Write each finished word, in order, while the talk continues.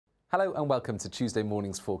Hello and welcome to Tuesday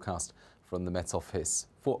morning's forecast from the Met Office.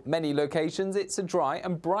 For many locations, it's a dry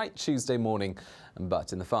and bright Tuesday morning,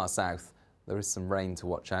 but in the far south, there is some rain to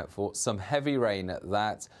watch out for. Some heavy rain at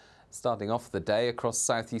that. Starting off the day across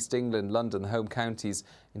southeast England, London, the home counties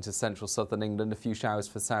into central southern England, a few showers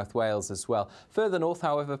for South Wales as well. Further north,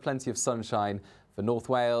 however, plenty of sunshine for North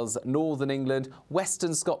Wales, northern England,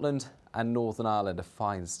 western Scotland and Northern Ireland. A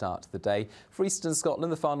fine start to the day. For eastern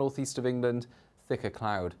Scotland, the far northeast of England, thicker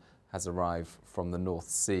cloud has arrived from the North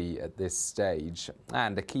Sea at this stage.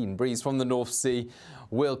 And a keen breeze from the North Sea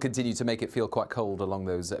will continue to make it feel quite cold along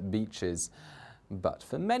those beaches. But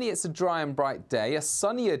for many, it's a dry and bright day, a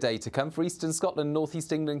sunnier day to come for eastern Scotland,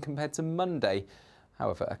 northeast England compared to Monday.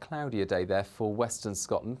 However, a cloudier day there for western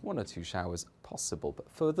Scotland, one or two showers possible, but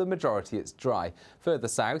for the majority it's dry. Further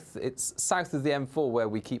south, it's south of the M4 where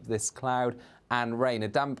we keep this cloud and rain. A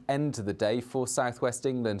damp end to the day for southwest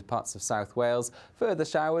England, parts of South Wales. Further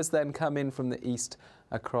showers then come in from the east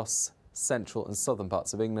across central and southern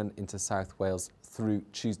parts of England into South Wales through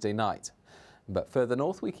Tuesday night. But further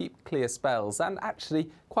north we keep clear spells and actually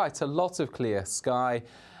quite a lot of clear sky.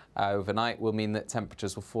 Overnight will mean that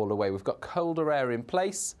temperatures will fall away. We've got colder air in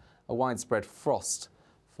place, a widespread frost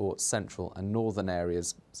for central and northern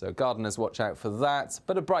areas. So gardeners watch out for that,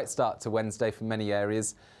 but a bright start to Wednesday for many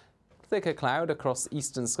areas. Thicker cloud across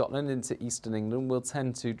eastern Scotland into eastern England will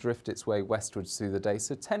tend to drift its way westwards through the day,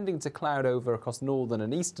 so tending to cloud over across northern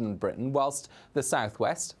and eastern Britain, whilst the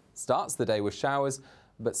southwest starts the day with showers,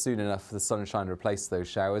 but soon enough the sunshine replaces those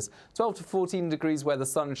showers. 12 to 14 degrees where the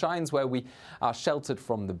sun shines, where we are sheltered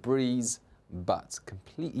from the breeze, but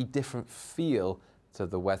completely different feel to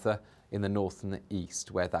the weather in the north and the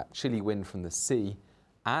east, where that chilly wind from the sea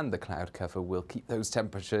and the cloud cover will keep those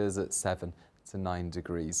temperatures at 7 to 9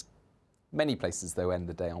 degrees. Many places, though, end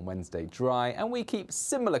the day on Wednesday dry, and we keep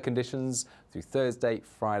similar conditions through Thursday,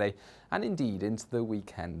 Friday, and indeed into the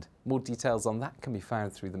weekend. More details on that can be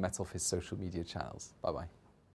found through the Met Office social media channels. Bye-bye.